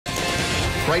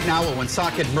Right now, a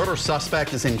Woonsocket murder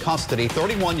suspect is in custody.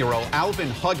 31-year-old Alvin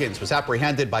Huggins was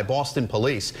apprehended by Boston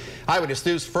police. Eyewitness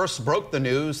News first broke the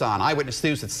news on Eyewitness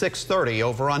News at 6:30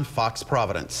 over on Fox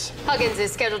Providence. Huggins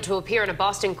is scheduled to appear in a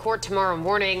Boston court tomorrow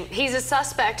morning. He's a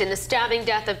suspect in the stabbing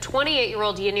death of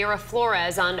 28-year-old Yanira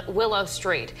Flores on Willow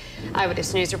Street.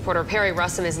 Eyewitness News reporter Perry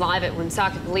Russum is live at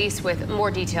Woonsocket Police with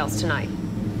more details tonight.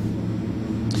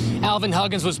 Alvin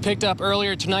Huggins was picked up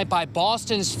earlier tonight by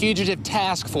Boston's Fugitive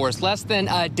Task Force, less than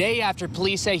a day after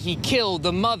police say he killed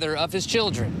the mother of his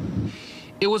children.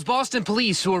 It was Boston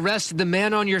police who arrested the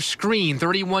man on your screen,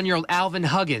 31-year-old Alvin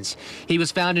Huggins. He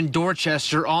was found in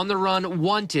Dorchester on the run,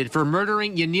 wanted for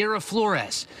murdering Yanira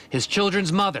Flores, his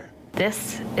children's mother.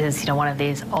 This is, one of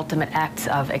these ultimate acts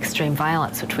of extreme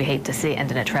violence, which we hate to see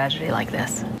end in a tragedy like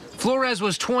this. Flores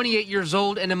was 28 years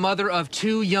old and a mother of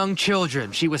 2 young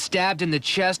children. She was stabbed in the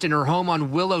chest in her home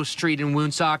on Willow Street in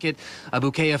Woonsocket. A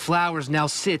bouquet of flowers now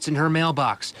sits in her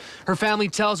mailbox. Her family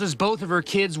tells us both of her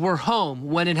kids were home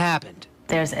when it happened.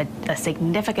 There's a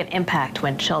significant impact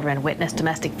when children witness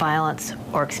domestic violence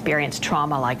or experience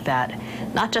trauma like that,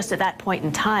 not just at that point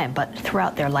in time, but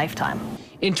throughout their lifetime.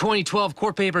 In 2012,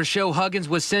 court papers show Huggins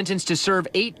was sentenced to serve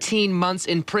 18 months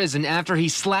in prison after he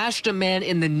slashed a man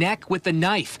in the neck with a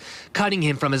knife, cutting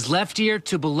him from his left ear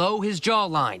to below his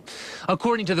jawline.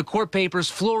 According to the court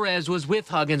papers, Flores was with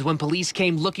Huggins when police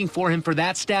came looking for him for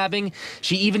that stabbing.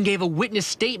 She even gave a witness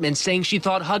statement saying she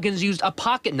thought Huggins used a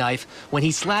pocket knife when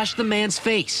he slashed the man's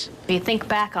face. If you think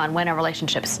back on when a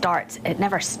relationship starts, it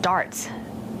never starts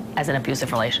as an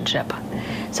abusive relationship.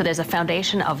 So there's a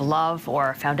foundation of love or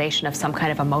a foundation of some kind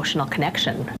of emotional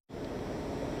connection.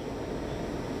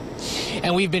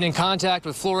 And we've been in contact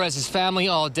with Flores' family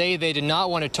all day. They did not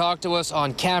want to talk to us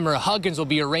on camera. Huggins will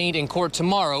be arraigned in court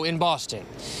tomorrow in Boston.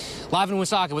 Live in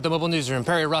Woonsocket with the Mobile Newsroom,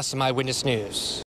 Perry Russum, Eyewitness News.